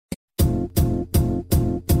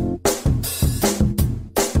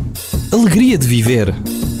Alegria de viver.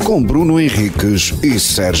 Com Bruno Henriques e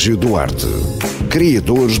Sérgio Duarte,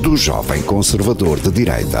 criadores do Jovem Conservador de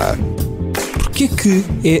Direita. Porquê que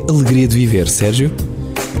é alegria de viver, Sérgio?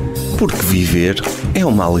 Porque viver é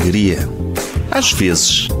uma alegria. Às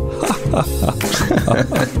vezes.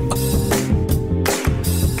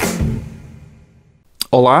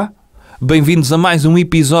 Olá, bem-vindos a mais um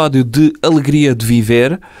episódio de Alegria de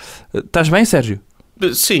Viver. Estás bem, Sérgio?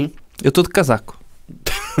 Sim. Eu estou de casaco.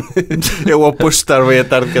 É o oposto de estar bem a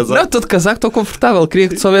estar de casaco. Não, estou de casaco, estou confortável. Queria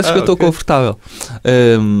que tu soubesses que eu estou confortável.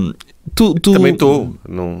 Tu Também estou.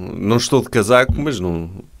 Não estou de casaco, mas não...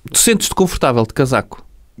 Tu sentes-te confortável de casaco?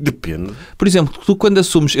 Depende. Por exemplo, tu quando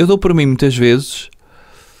assumes... Eu dou por mim muitas vezes...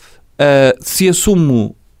 se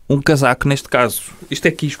assumo um casaco, neste caso... Isto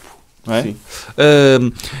é quispo, não é? Sim.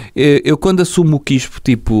 Eu quando assumo o quispo,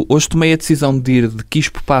 tipo... Hoje tomei a decisão de ir de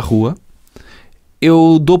quispo para a rua...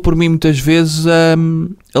 Eu dou por mim muitas vezes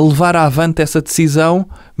a levar avante essa decisão,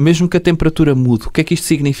 mesmo que a temperatura mude. O que é que isto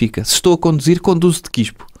significa? Se estou a conduzir, conduzo de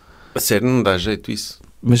quispo. A sério, não dá jeito isso?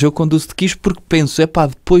 Mas eu conduzo de quispo porque penso,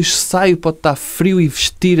 depois saio, pode estar frio e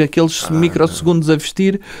vestir aqueles microsegundos a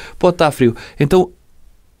vestir, pode estar frio. Então,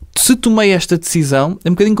 se tomei esta decisão, é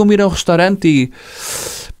um bocadinho como ir a um restaurante e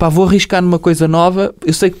vou arriscar numa coisa nova,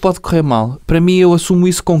 eu sei que pode correr mal. Para mim, eu assumo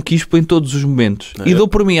isso com quispo em todos os momentos. E dou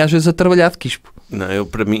por mim, às vezes, a trabalhar de quispo. Não,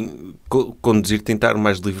 para mim, conduzir tem que estar o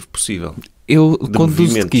mais livre possível. Eu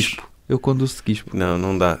conduzo de quispo. Eu conduzo de quispo.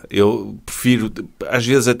 Não dá. Eu prefiro, às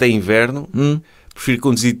vezes até inverno, prefiro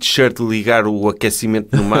conduzir de t-shirt e ligar o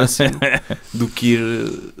aquecimento no máximo do que ir...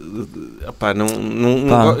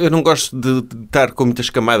 eu não gosto de estar com muitas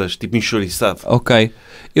camadas, tipo enxoriçado. Ok.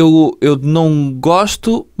 Eu não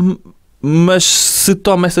gosto, mas se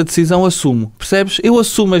tomo essa decisão, assumo. Percebes? Eu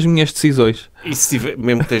assumo as minhas decisões. E se tiver,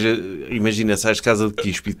 mesmo que esteja... Imagina, sais de casa de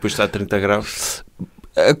quispo e depois está a 30 graus.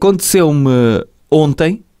 Aconteceu-me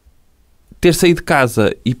ontem ter saído de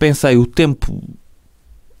casa e pensei o tempo...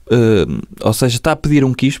 ou seja, está a pedir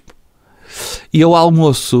um quispo e ao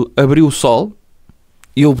almoço abriu o sol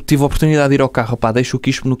e eu tive a oportunidade de ir ao carro, deixo o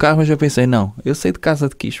quispo no carro, mas eu pensei, não, eu saí de casa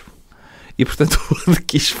de quispo e portanto vou de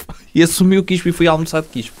quispo e assumi o quispo e fui almoçar de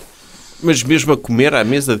quispo. Mas mesmo a comer à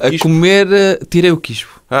mesa de quispo? A comer, tirei o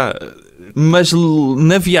quispo. Mas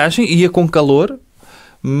na viagem ia com calor,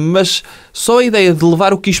 mas só a ideia de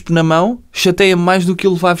levar o quispo na mão chateia-me mais do que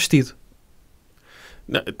o levar vestido.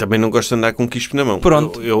 Não, também não gosto de andar com quispo na mão.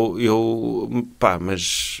 Pronto.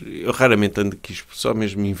 Mas eu raramente ando de quispo. Só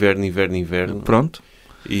mesmo inverno. Pronto.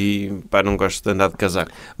 E não gosto de andar de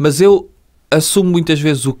casaco. Mas eu assumo muitas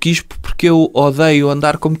vezes o quispo porque eu odeio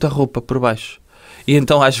andar com muita roupa por baixo. E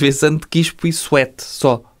então às vezes ando de quispo e suete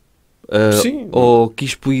só. Sim. Ou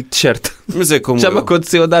quispo e t-shirt. Mas é como... Já me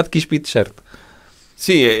aconteceu andar de quispo e t-shirt.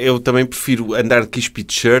 Sim, eu também prefiro andar de quispo e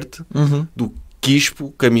t-shirt do que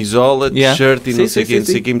quispo, camisola, t-shirt e não sei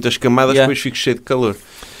o quê, muitas camadas, depois fico cheio de calor.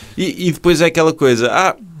 E depois é aquela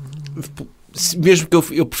coisa, mesmo que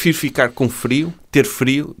eu prefiro ficar com frio, ter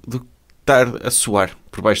frio, do que estar a suar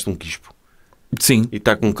por baixo de um quispo. Sim. E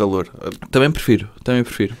estar com calor. Também prefiro.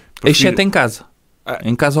 Exceto em casa.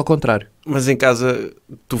 Em casa ao contrário. Mas em casa,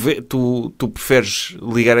 tu preferes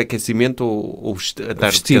ligar aquecimento ou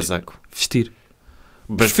andar de casaco? Vestir.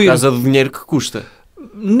 Mas por causa do dinheiro que custa?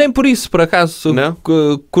 Nem por isso, por acaso. Não?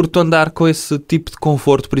 Curto andar com esse tipo de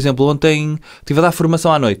conforto. Por exemplo, ontem estive a dar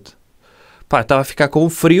formação à noite. Estava a ficar com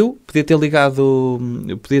frio, podia ter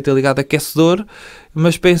ligado aquecedor,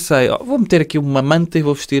 mas pensei, vou meter aqui uma manta e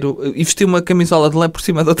vou vestir uma camisola de lã por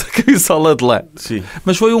cima de outra camisola de lã. Sim.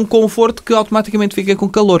 Mas foi um conforto que automaticamente fiquei com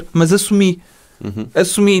calor. Mas assumi.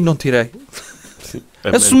 Assumi, não tirei. Sim.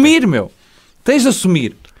 Assumir, meu. Tens de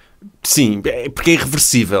assumir. Sim, porque é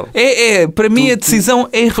irreversível. Para mim a decisão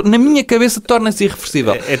na minha cabeça torna-se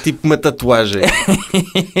irreversível. É tipo uma tatuagem.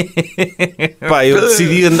 Eu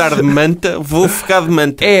decidi andar de manta, vou ficar de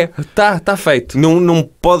manta. Está feito. Não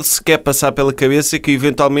pode sequer passar pela cabeça que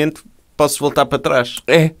eventualmente posso voltar para trás.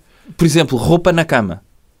 Por exemplo, roupa na cama.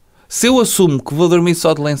 Se eu assumo que vou dormir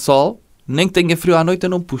só de lençol, nem que tenha frio à noite, eu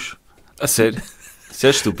não puxo. A sério? Isso é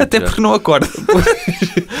estúpido. Até porque não acordo.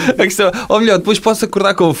 A questão, ou melhor, depois posso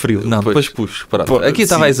acordar com o frio. Não, depois puxo. Pronto. Aqui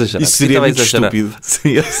estava a exagerar. Isso seria muito estúpido.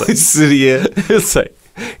 Sim, eu sei. Isso seria...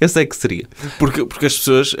 Eu sei que seria. Porque as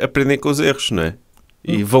pessoas aprendem com os erros, não é?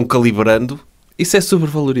 E vão calibrando. Isso é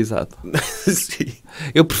sobrevalorizado. Sim.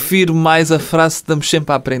 Eu prefiro mais a frase "estamos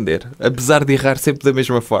sempre a aprender", apesar de errar sempre da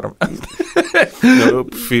mesma forma. Não, eu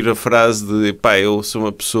prefiro a frase de eu sou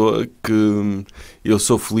uma pessoa que eu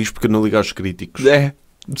sou feliz porque não ligo aos críticos.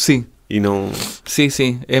 Sim. E não...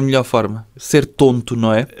 Sim, é a melhor forma. Ser tonto,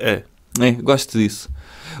 não é? Gosto disso.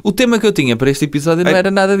 O tema que eu tinha para este episódio não era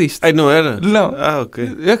nada disto. Não era? Não.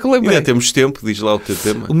 Ok. É que lembrei. Ainda temos tempo, diz lá o teu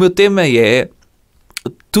tema. O meu tema é...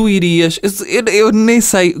 Tu irias... Eu nem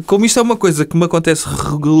sei... Como isto é uma coisa que me acontece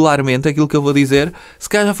regularmente, aquilo que eu vou dizer, se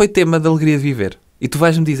calhar já foi tema da alegria de viver. E tu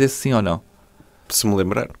vais-me dizer se sim ou não. Se me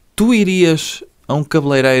lembrar. Tu irias a um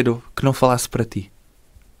cabeleireiro que não falasse para ti?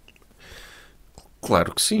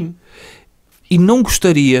 Claro que sim. E não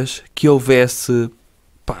gostarias que houvesse...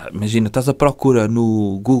 imagina, estás à procura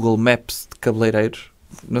no Google Maps de cabeleireiros.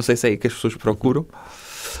 Não sei se é aí que as pessoas procuram.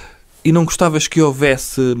 E não gostavas que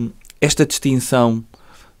houvesse esta distinção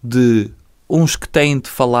de uns que têm de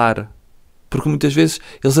falar, porque muitas vezes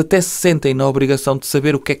eles até se sentem na obrigação de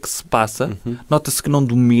saber o que é que se passa. Nota-se que não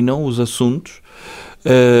dominam os assuntos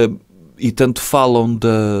e tanto falam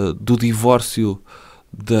do divórcio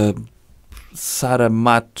da Sara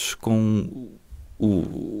Matos com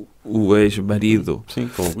o ex-marido. Sim,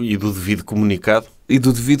 e do devido comunicado. E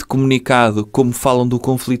do devido comunicado, como falam do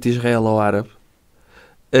conflito israelo-árabe.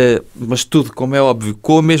 Mas tudo, como é óbvio,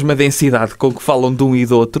 com a mesma densidade com que falam de um e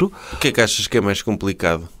do outro. O que é que achas que é mais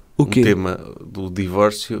complicado? O quê? O tema do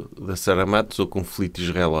divórcio da Sara Matos ou o conflito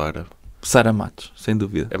israelo-árabe? Sara Matos, sem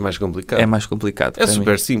dúvida. É mais complicado? É mais complicado. É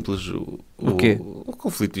super simples. O quê? O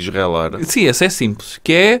conflito israelo-árabe. Sim, esse é simples.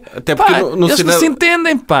 Que é... Até porque eles não se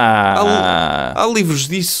entendem, pá. Há livros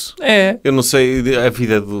disso. Eu não sei a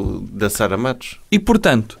vida da Sara Matos. E,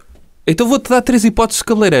 portanto, então vou-te dar 3 hipóteses de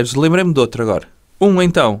cabeleireiros. Lembrei-me de outro agora.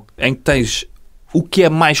 Então, em que tens o que é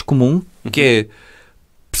mais comum, que é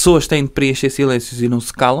pessoas têm de preencher silêncios e não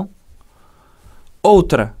se calam.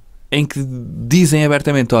 Outra, em que dizem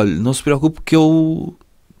abertamente, olha, não se preocupe que eu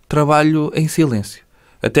trabalho em silêncio.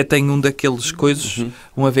 Até tenho um daqueles coisas,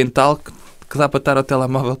 um avental que dá para estar ao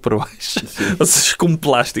telemóvel por baixo. Ou seja, como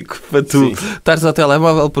plástico, para tu estares ao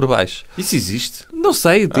telemóvel por baixo. Isso existe? Não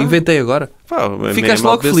sei, inventei agora. Ficaste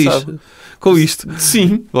logo feliz com isto.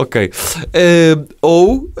 Sim. Ok.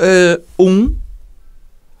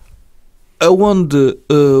 Onde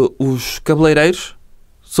os cabeleireiros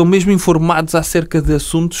são mesmo informados acerca de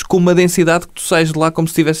assuntos com uma densidade que tu sais de lá como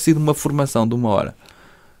se tivesse sido uma formação de 1 hora.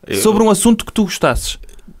 Sobre um assunto que tu gostasses.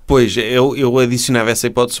 Pois, eu adicionava essa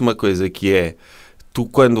hipótese uma coisa, que é, tu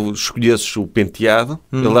quando escolhesses o penteado,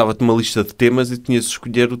 ele dava-te uma lista de temas e tinhas de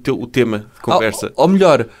escolher o tema de conversa. Ou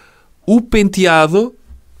melhor, o penteado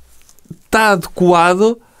está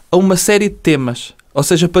adequado a uma série de temas. Ou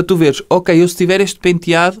seja, para tu veres, ok, eu se tiver este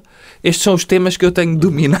penteado, estes são os temas que eu tenho de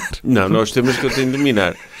dominar. Não os temas que eu tenho de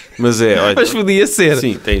dominar. Mas olha... Mas podia ser.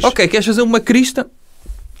 Sim, tens... Ok, queres fazer uma crista?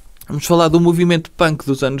 Vamos falar do movimento punk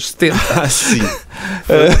dos anos 70. Sim.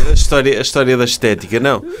 A história da estética.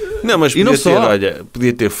 Não, mas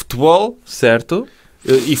podia ter futebol. Certo.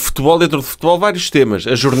 E futebol, dentro de futebol, vários temas.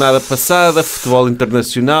 A jornada passada, futebol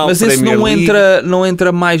internacional, mas esse não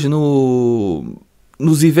entra mais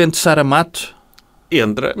nos eventos Sara Matos?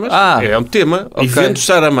 Entra, mas é um tema. Okay. Eventos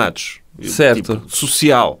Sara Matos. Certo. Tipo,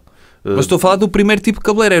 social. Mas estou a falar do primeiro tipo de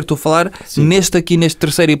cabeleireiro. Estou a falar neste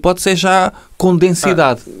terceiro hipótese, é já com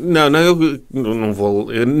densidade. Eu não vou...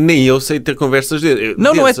 Nem eu sei ter conversas dele.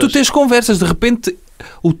 Não é tu teres conversas. De repente,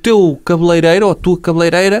 o teu cabeleireiro ou a tua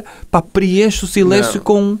cabeleireira preenche o silêncio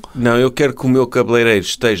com... Não, eu quero que o meu cabeleireiro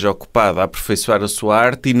esteja ocupado a aperfeiçoar a sua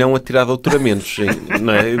arte e não a tirar doutoramentos.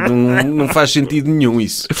 Não faz sentido nenhum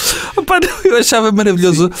isso. Eu achava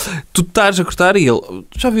maravilhoso. Tu estás a cortar e ele...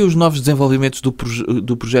 Já viu os novos desenvolvimentos do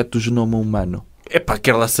projeto do genoma humano?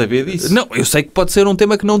 Quero lá saber disso. Não, eu sei que pode ser um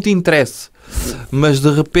tema que não te interesse. Mas de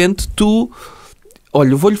repente tu...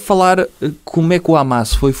 Olha, eu vou-lhe falar como é que o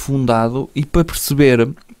Hamas foi fundado e para perceber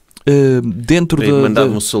dentro da... Irmandade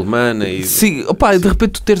muçulmana e... Sim, de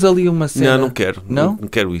repente tu teres ali uma cena... Não quero. Não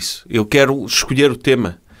quero isso. Eu quero escolher o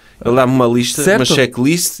tema. Ele dá-me uma lista, certo. Uma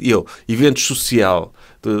checklist e eventos social...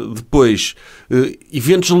 Depois,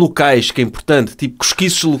 eventos locais, que é importante, tipo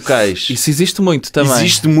cosquices locais. Isso existe muito também.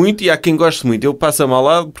 Existe muito e há quem goste muito. Eu passo-me ao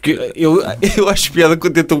lado porque eu acho piada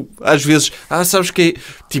quando tentam, às vezes, sabes que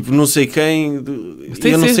tipo, não sei quem,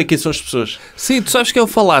 eu não sei quem são as pessoas. Sim, tu sabes que é o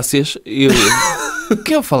Falácias.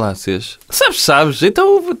 Quem é o Falácias? Sabes.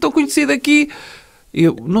 Então estou conhecido aqui.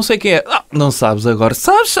 Eu não sei quem é. Não sabes agora.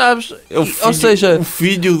 Sabes. É o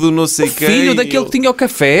filho do não sei quem. O filho daquele que tinha o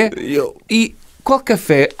café. E... Qual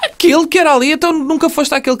café? Aquele que era ali, então nunca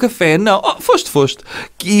foste àquele café. Não, foste.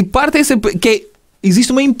 E partem sempre...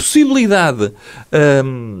 Existe uma impossibilidade.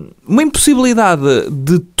 Uma impossibilidade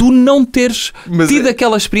de tu não teres tido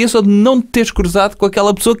aquela experiência ou de não te teres cruzado com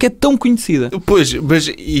aquela pessoa que é tão conhecida. Pois,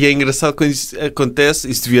 e é engraçado quando isso acontece.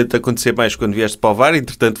 Isso devia-te acontecer mais quando vieste para o VAR.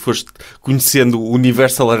 Entretanto, foste conhecendo o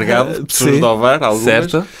universo alargado de pessoas do VAR, algumas.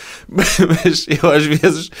 Certo. Mas eu às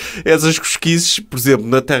vezes, essas cosquices, por exemplo,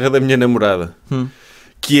 na terra da minha namorada,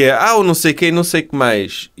 que é, o não sei quem, não sei que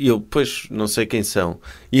mais. E eu, pois, não sei quem são.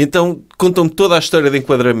 E então contam-me toda a história de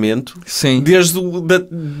enquadramento, desde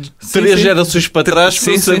 3 gerações para trás,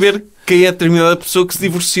 para saber quem é a determinada pessoa que se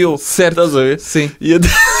divorciou. Certo. Estás a ver? Sim. E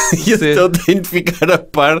então tenho de ficar a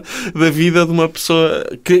par da vida de uma pessoa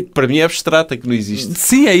que para mim é abstrata, que não existe.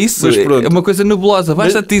 Sim, é isso. É uma coisa nebulosa.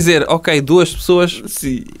 Basta-te dizer, ok, 2 pessoas,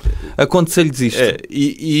 aconteceu-lhes isto.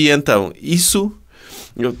 E então, isso...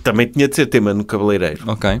 Eu também tinha de ser tema no cabeleireiro.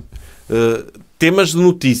 Ok. Temas de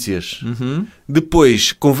notícias.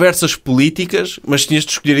 Depois, conversas políticas, mas tinhas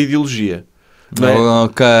de escolher a ideologia. Não é?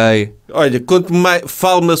 Ok. Olha,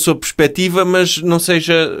 fale-me a sua perspectiva, mas não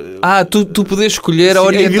seja... Tu podes escolher a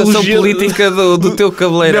orientação política do teu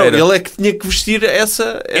cabeleireiro. Não, ele é que tinha que vestir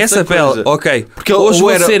essa pele. Ok. Porque hoje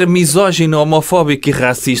vou ser misógino, homofóbico e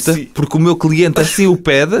racista, porque o meu cliente assim o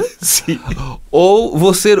pede. Sim. Ou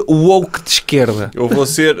vou ser o woke de esquerda. Vou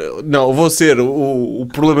ser o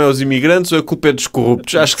problema é os imigrantes ou a culpa é dos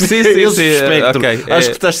corruptos. Acho que sim. Espectro. Okay. Acho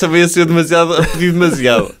que estás também a pedir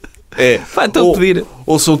demasiado. Então pedir.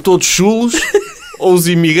 Ou são todos chulos, ou os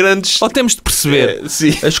imigrantes... Ou temos de perceber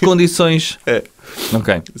as condições...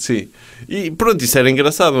 Ok. Sim. E pronto, isso era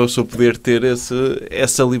engraçado, eu só poder ter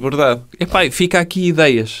essa liberdade. Fica aqui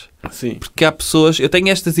ideias. Sim. Porque há pessoas... Eu tenho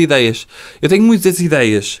estas ideias. Eu tenho muitas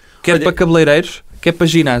ideias. Quer para cabeleireiros, quer para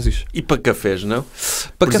ginásios. E para cafés, não?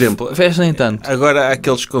 Por exemplo... Cafés nem tanto. Agora há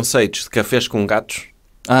aqueles conceitos de cafés com gatos.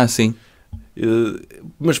 Sim.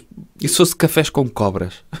 Mas e se fosse cafés com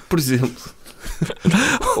cobras? Por exemplo.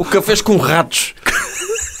 Ou cafés com ratos.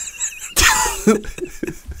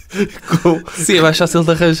 Sim, é mais fácil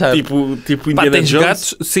de arranjar. Tipo Indiana tens Jones.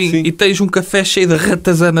 Gatos, sim, e tens um café cheio de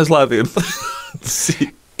ratazanas lá dentro. Sim.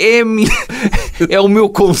 É o meu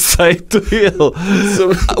conceito.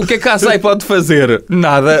 O que é que a ASAI pode fazer?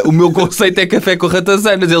 Nada. O meu conceito é café com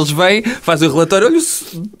ratazanas. Eles vêm, fazem o relatório. Olha,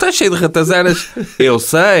 está cheio de ratazanas. Eu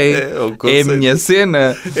sei. É a minha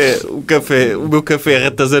cena. O meu café é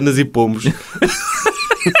ratazanas e pomos.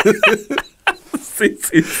 Sim.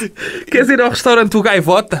 Queres ir ao restaurante o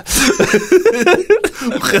Gaivota?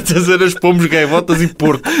 Ratazanas, pomos, gaivotas e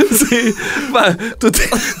porco. Sim.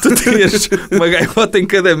 Tu terias uma gaivota em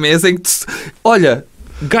cada mesa em que Olha,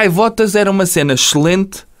 gaivotas era uma cena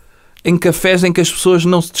excelente em cafés em que as pessoas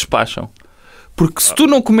não se despacham. Porque se tu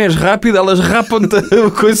não comeres rápido, elas rapam-te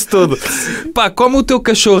a coisa toda. Come o teu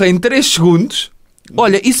cachorro em 3 segundos...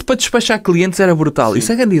 Olha, isso para despachar clientes era brutal. Sim.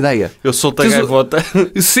 Isso é grande ideia. Eu soltei a gaivota.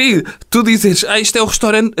 Sim, tu dizes, isto é o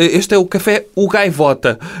restaurante, este é o café, o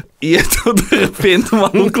Gaivota. E então, de repente,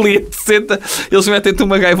 um cliente senta, eles metem-te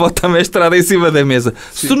uma gaivota amestrada em cima da mesa.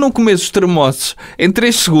 Sim. Se tu não comes os termossos em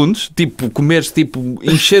 3 segundos,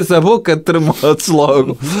 encheres a boca de termossos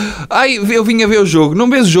logo. Eu vim a ver o jogo. Não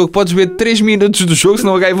vês o jogo, podes ver 3 minutos do jogo,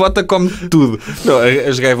 senão a gaivota come tudo. Não,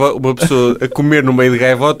 uma pessoa a comer no meio de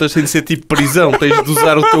gaivotas tem de ser tipo prisão. Tens de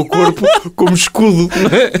usar o teu corpo como escudo.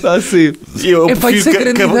 Não é? Assim. Eu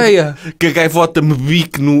prefiro que a gaivota me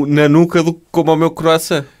bique na nuca do que como ao meu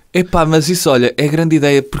coração. Mas isso, olha, é grande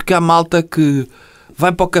ideia, porque há malta que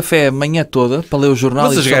vai para o café a manhã toda para ler o jornal.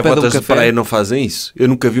 Mas as gaivotas de praia não fazem isso. Eu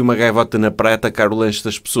nunca vi uma gaivota na praia atacar o lanche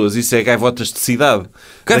das pessoas. Isso é gaivotas de cidade.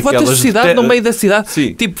 Gaivotas de cidade, no meio da cidade?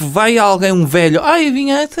 Sim. Tipo, vai alguém, um velho, eu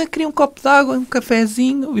vinha, queria um copo de água, um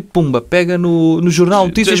cafezinho, e pumba, pega no jornal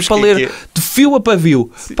notícias para ler de fio a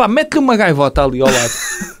pavio. Mete-lhe uma gaivota ali ao lado.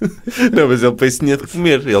 Não, mas ele pensa tinha de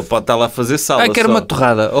comer. Ele pode estar lá a fazer sala. Quero uma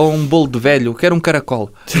torrada, ou um bolo de velho, quero um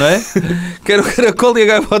caracol, não é? Quero um caracol e a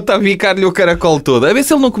gaivota a bicar-lhe o caracol todo. A ver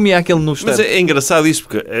se ele não comia aquele no estante. Mas é engraçado isso,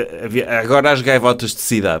 porque agora as gaivotas de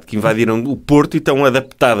cidade que invadiram o Porto e estão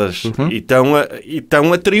adaptadas e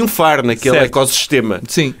estão a triunfar naquele ecossistema.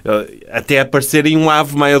 Sim. Até aparecerem um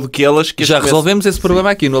ave maior do que elas. Que já resolvemos esse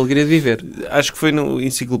problema aqui no Alegria de Viver. Acho que foi no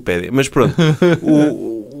Enciclopédia. Mas pronto.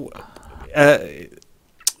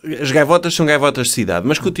 As gaivotas são gaivotas de cidade,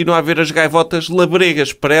 mas continua a haver as gaivotas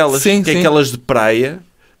labregas para elas, sim. Aquelas de praia.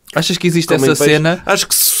 Achas que existe essa cena? Acho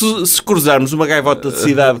que se cruzarmos uma gaivota de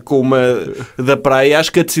cidade com uma da praia,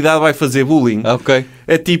 acho que a de cidade vai fazer bullying. Ok.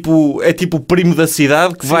 É tipo o primo da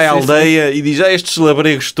cidade que vai à aldeia e diz, estes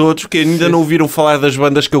labregos todos que ainda não ouviram falar das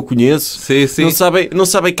bandas que eu conheço. Sim. Não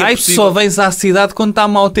sabem que é possível. Tu só vens à cidade quando está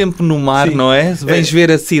mau tempo no mar, não é? Vens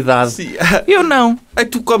ver a cidade. Sim. Eu não. Ai,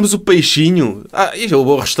 tu comes o peixinho? Isto é o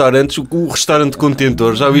bom restaurante, o restaurante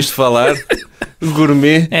contentor, já ouviste falar?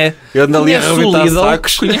 Gourmet. Eu ando ali a arrebentar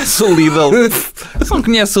sacos. Conhece o Lidl. Se não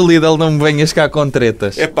conhece o Lidl, não me venhas cá com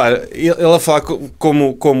tretas. Ele a falar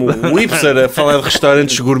como o hipster a falar de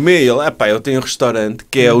restaurantes gourmet. Ele, eu tenho um restaurante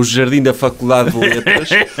que é o Jardim da Faculdade de Letras.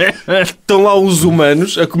 Estão lá os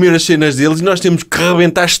humanos a comer as cenas deles e nós temos que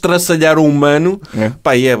rebentar, estraçalhar um humano.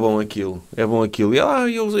 E é bom aquilo. É bom aquilo. E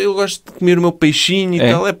eu gosto de comer o meu peixinho e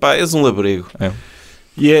tal. És um labrego.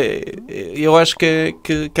 E eu acho que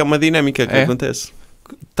é uma dinâmica que acontece.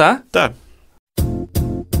 Tá? Tá.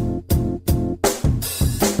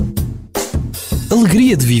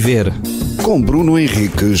 Alegria de viver. Com Bruno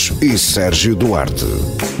Henriques e Sérgio Duarte,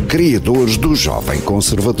 criadores do Jovem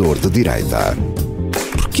Conservador de Direita.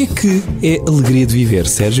 Porquê que é alegria de viver,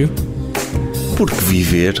 Sérgio? Porque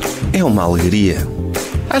viver é uma alegria.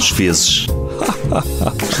 Às vezes.